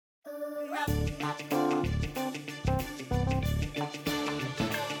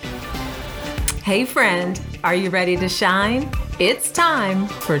Hey friend, are you ready to shine? It's time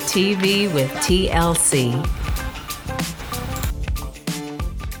for TV with TLC.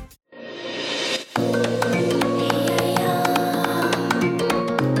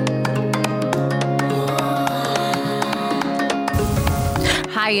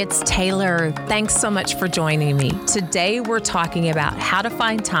 Hi, it's Taylor. Thanks so much for joining me. Today we're talking about how to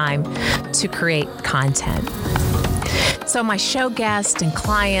find time to create content. So my show guests and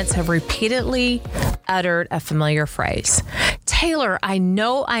clients have repeatedly uttered a familiar phrase. Taylor, I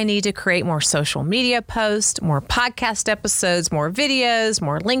know I need to create more social media posts, more podcast episodes, more videos,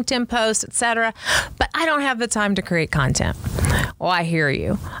 more LinkedIn posts, etc., but I don't have the time to create content. Well, I hear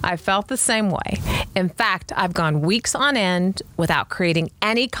you. I felt the same way. In fact, I've gone weeks on end without creating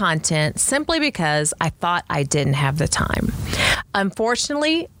any content simply because I thought I didn't have the time.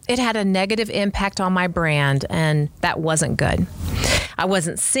 Unfortunately, it had a negative impact on my brand, and that wasn't good. I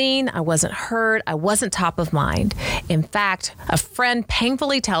wasn't seen, I wasn't heard, I wasn't top of mind. In fact, a friend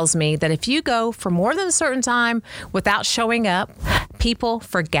painfully tells me that if you go for more than a certain time without showing up, people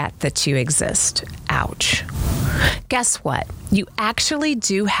forget that you exist. Ouch. Guess what? You actually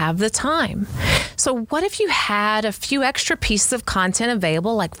do have the time. So what if you had a few extra pieces of content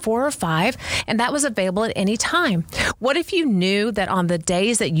available, like 4 or 5, and that was available at any time? What if you knew that on the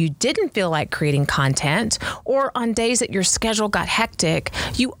days that you didn't feel like creating content, or on days that your schedule got hectic,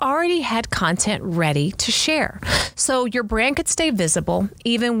 you already had content ready to share? So your brand could stay visible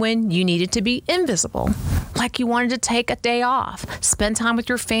even when you needed to be invisible. Like you wanted to take a day off, spend time with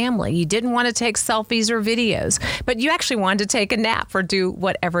your family. You didn't want to take selfies or videos, but you actually wanted to take a nap or do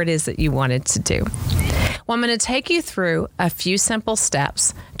whatever it is that you wanted to do. Well, I'm going to take you through a few simple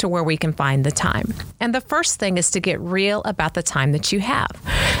steps to where we can find the time. And the first thing is to get real about the time that you have.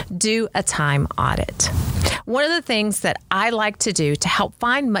 Do a time audit. One of the things that I like to do to help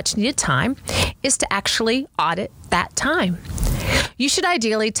find much needed time is to actually audit that time. You should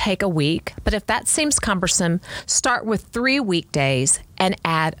ideally take a week, but if that seems cumbersome, start with 3 weekdays and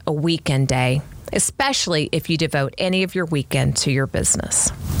add a weekend day, especially if you devote any of your weekend to your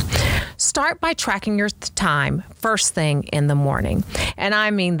business. Start by tracking your time first thing in the morning, and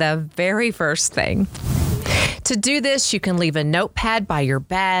I mean the very first thing. To do this, you can leave a notepad by your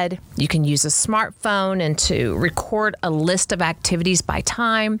bed. You can use a smartphone and to record a list of activities by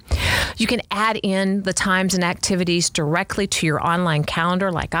time. You can add in the times and activities directly to your online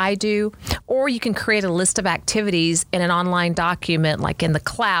calendar like I do, or you can create a list of activities in an online document like in the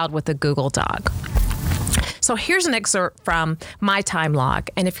cloud with a Google Doc. So here's an excerpt from my time log.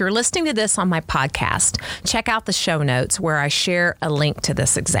 And if you're listening to this on my podcast, check out the show notes where I share a link to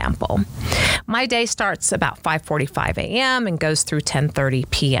this example. My day starts about 5:45 a.m. and goes through 10:30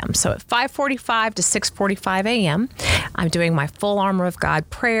 p.m. So at 5:45 to 6:45 a.m., I'm doing my full armor of God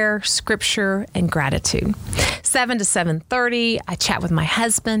prayer, scripture, and gratitude. 7 to 7:30, I chat with my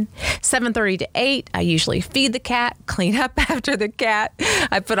husband. 7:30 to 8, I usually feed the cat, clean up after the cat.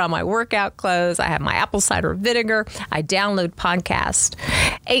 I put on my workout clothes. I have my apple cider vinegar. I download podcast.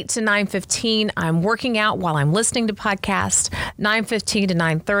 8 to 9:15, I'm working out while I'm listening to podcast. 9:15 to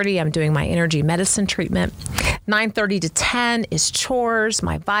 9:30, I'm doing my energy medicine treatment. 9:30 to 10 is chores,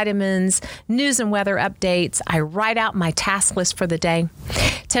 my vitamins, news and weather updates. I write out my task list for the day.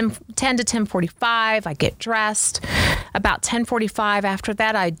 10 to 10:45, I get dressed. About 10:45 after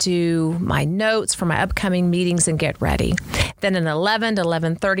that, I do my notes for my upcoming meetings and get ready. Then at 11 to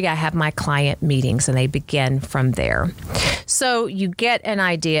 11:30, I have my client meetings and they begin from there. So you get an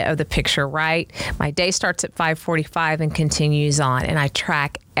idea of the picture, right? My day starts at 5:45 and continues on, and I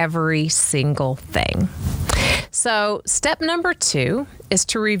track every single thing. So step number 2 is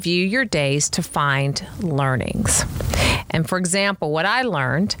to review your days to find learnings. And for example, what I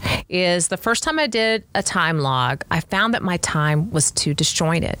learned is the first time I did a time log, I found that my time was too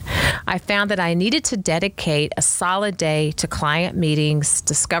disjointed. I found that I needed to dedicate a solid day to client meetings,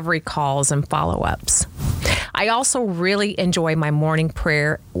 discovery calls, and follow-ups. I also really enjoy my morning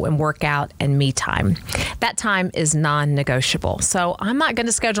prayer and workout and me time. That time is non-negotiable. So I'm not going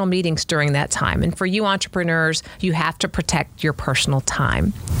to schedule meetings during that time. And for you entrepreneurs, you have to protect your personal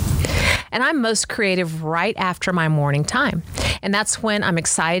time. And I'm most creative right after my morning time. And that's when I'm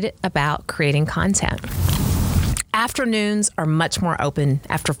excited about creating content. Afternoons are much more open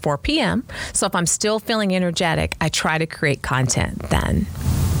after 4 p.m. So if I'm still feeling energetic, I try to create content then.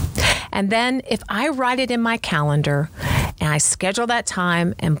 And then if I write it in my calendar and I schedule that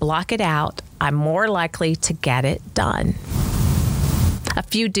time and block it out, I'm more likely to get it done. A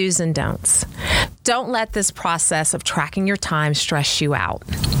few do's and don'ts. Don't let this process of tracking your time stress you out.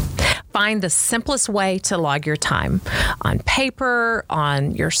 Find the simplest way to log your time on paper,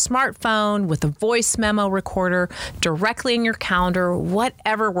 on your smartphone, with a voice memo recorder, directly in your calendar,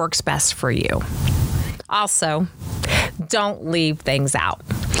 whatever works best for you. Also, don't leave things out.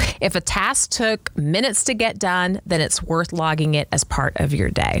 If a task took minutes to get done, then it's worth logging it as part of your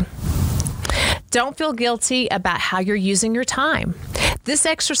day. Don't feel guilty about how you're using your time. This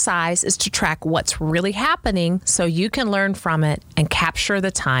exercise is to track what's really happening so you can learn from it and capture the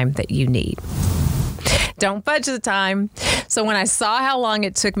time that you need. Don't fudge the time. So when I saw how long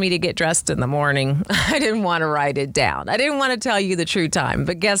it took me to get dressed in the morning, I didn't want to write it down. I didn't want to tell you the true time.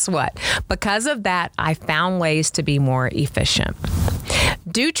 But guess what? Because of that, I found ways to be more efficient.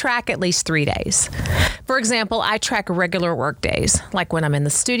 Do track at least 3 days. For example, I track regular work days, like when I'm in the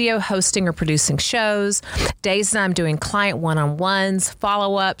studio hosting or producing shows, days that I'm doing client one-on-ones,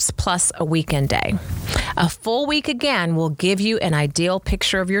 follow-ups, plus a weekend day. A full week, again, will give you an ideal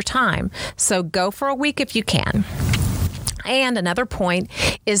picture of your time. So go for a week if you can. And another point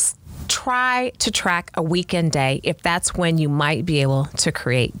is try to track a weekend day if that's when you might be able to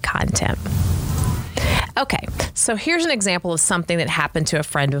create content. Okay, so here's an example of something that happened to a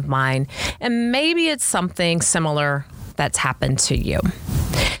friend of mine, and maybe it's something similar that's happened to you.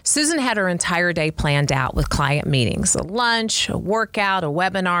 Susan had her entire day planned out with client meetings, a lunch, a workout, a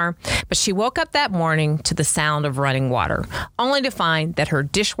webinar, but she woke up that morning to the sound of running water, only to find that her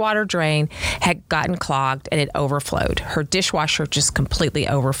dishwater drain had gotten clogged and it overflowed. Her dishwasher just completely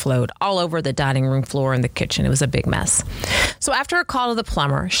overflowed all over the dining room floor and the kitchen. It was a big mess. So after a call to the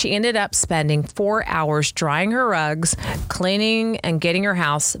plumber, she ended up spending 4 hours drying her rugs, cleaning, and getting her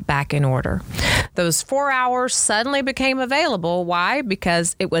house back in order. Those 4 hours suddenly became available. Why?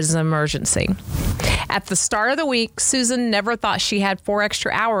 Because it was an emergency. At the start of the week, Susan never thought she had 4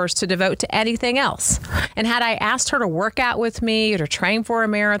 extra hours to devote to anything else. And had I asked her to work out with me or to train for a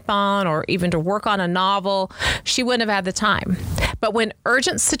marathon or even to work on a novel, she wouldn't have had the time. But when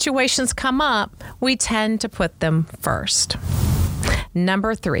urgent situations come up, we tend to put them first.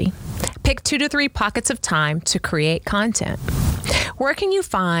 Number 3, pick 2 to 3 pockets of time to create content. Where can you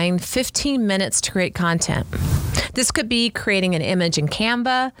find 15 minutes to create content? This could be creating an image in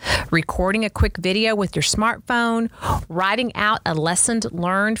Canva, recording a quick video with your smartphone, writing out a lesson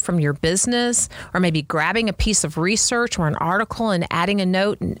learned from your business, or maybe grabbing a piece of research or an article and adding a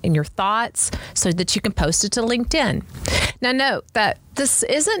note in your thoughts so that you can post it to LinkedIn. Now note that this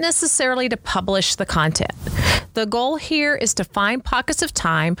isn't necessarily to publish the content. The goal here is to find pockets of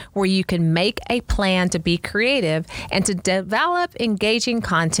time where you can make a plan to be creative and to develop engaging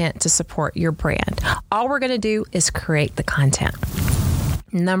content to support your brand. All we're going to do is create the content.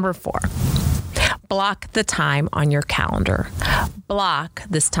 Number 4, block the time on your calendar. Block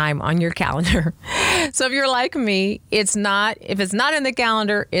this time on your calendar. So if you're like me, if it's not in the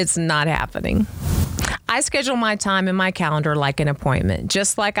calendar, it's not happening. I schedule my time in my calendar like an appointment,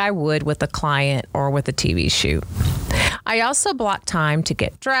 just like I would with a client or with a TV shoot. I also block time to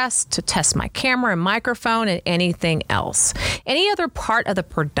get dressed, to test my camera and microphone, and anything else. Any other part of the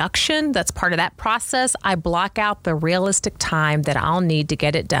production that's part of that process, I block out the realistic time that I'll need to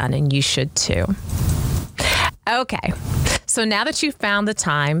get it done, and you should too. Okay, so now that you've found the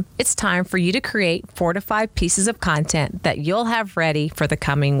time, it's time for you to create 4 to 5 pieces of content that you'll have ready for the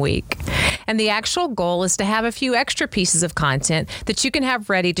coming week. And the actual goal is to have a few extra pieces of content that you can have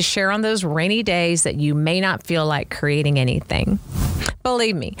ready to share on those rainy days that you may not feel like creating anything.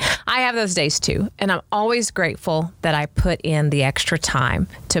 Believe me, I have those days too, and I'm always grateful that I put in the extra time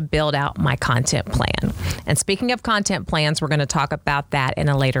to build out my content plan. And speaking of content plans, we're going to talk about that in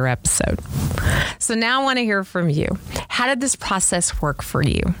a later episode. So now I want to hear from you. How did this process work for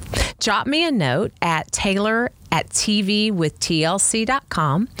you? Drop me a note at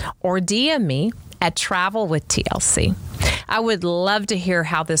taylor@tvwithtlc.com or DM me at travelwithtlc. I would love to hear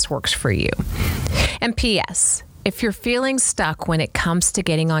how this works for you. And P.S., if you're feeling stuck when it comes to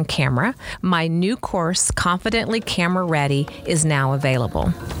getting on camera, my new course, Confidently Camera Ready, is now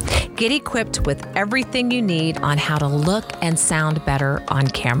available. Get equipped with everything you need on how to look and sound better on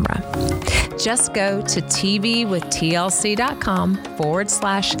camera. Just go to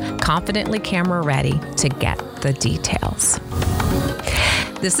tvwithtlc.com/confidently camera ready to get the details.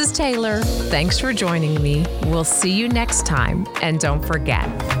 This is Taylor. Thanks for joining me. We'll see you next time. And don't forget,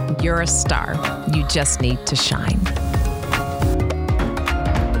 you're a star. You just need to shine.